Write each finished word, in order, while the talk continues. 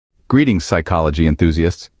Greetings, psychology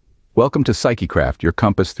enthusiasts. Welcome to PsycheCraft, your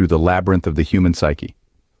compass through the labyrinth of the human psyche.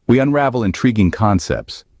 We unravel intriguing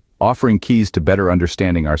concepts, offering keys to better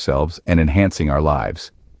understanding ourselves and enhancing our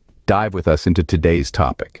lives. Dive with us into today's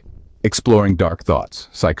topic, exploring dark thoughts,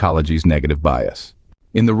 psychology's negative bias.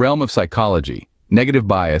 In the realm of psychology, negative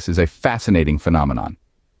bias is a fascinating phenomenon.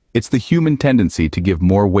 It's the human tendency to give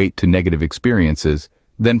more weight to negative experiences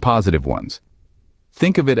than positive ones.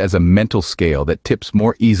 Think of it as a mental scale that tips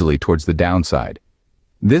more easily towards the downside.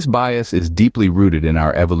 This bias is deeply rooted in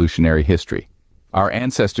our evolutionary history. Our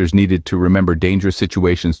ancestors needed to remember dangerous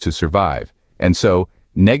situations to survive, and so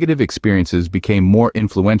negative experiences became more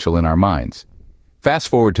influential in our minds. Fast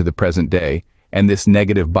forward to the present day, and this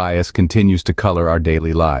negative bias continues to color our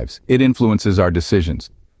daily lives. It influences our decisions,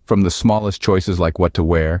 from the smallest choices like what to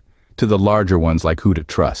wear, to the larger ones like who to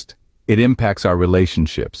trust. It impacts our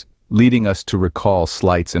relationships, leading us to recall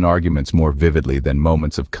slights and arguments more vividly than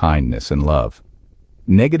moments of kindness and love.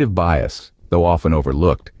 Negative bias, though often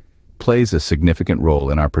overlooked, plays a significant role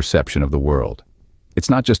in our perception of the world. It's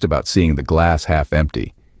not just about seeing the glass half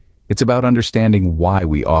empty. It's about understanding why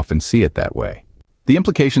we often see it that way. The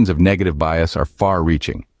implications of negative bias are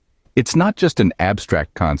far-reaching. It's not just an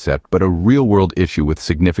abstract concept, but a real-world issue with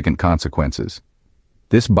significant consequences.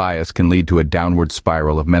 This bias can lead to a downward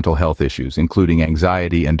spiral of mental health issues, including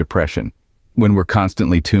anxiety and depression. When we're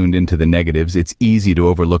constantly tuned into the negatives, it's easy to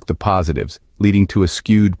overlook the positives, leading to a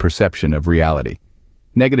skewed perception of reality.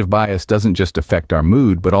 Negative bias doesn't just affect our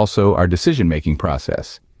mood, but also our decision-making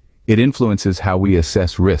process. It influences how we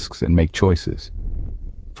assess risks and make choices.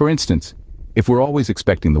 For instance, if we're always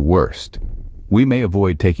expecting the worst, we may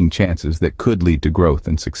avoid taking chances that could lead to growth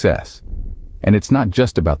and success. And it's not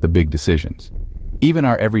just about the big decisions. Even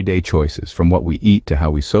our everyday choices, from what we eat to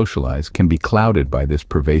how we socialize, can be clouded by this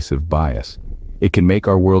pervasive bias. It can make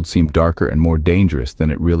our world seem darker and more dangerous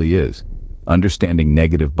than it really is. Understanding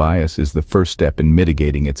negative bias is the first step in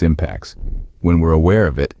mitigating its impacts. When we're aware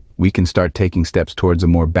of it, we can start taking steps towards a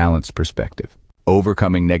more balanced perspective.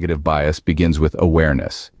 Overcoming negative bias begins with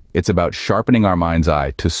awareness. It's about sharpening our mind's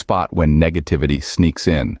eye to spot when negativity sneaks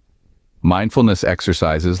in. Mindfulness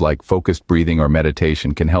exercises like focused breathing or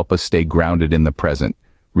meditation can help us stay grounded in the present,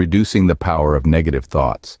 reducing the power of negative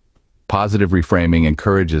thoughts. Positive reframing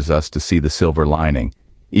encourages us to see the silver lining,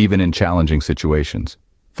 even in challenging situations.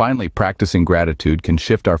 Finally, practicing gratitude can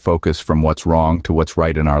shift our focus from what's wrong to what's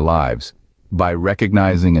right in our lives. By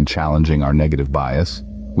recognizing and challenging our negative bias,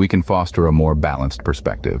 we can foster a more balanced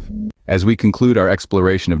perspective. As we conclude our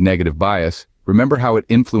exploration of negative bias, remember how it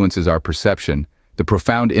influences our perception, the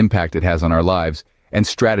profound impact it has on our lives, and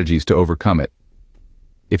strategies to overcome it.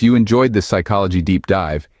 If you enjoyed this psychology deep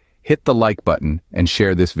dive, hit the like button and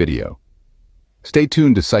share this video. Stay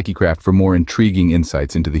tuned to PsycheCraft for more intriguing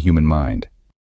insights into the human mind.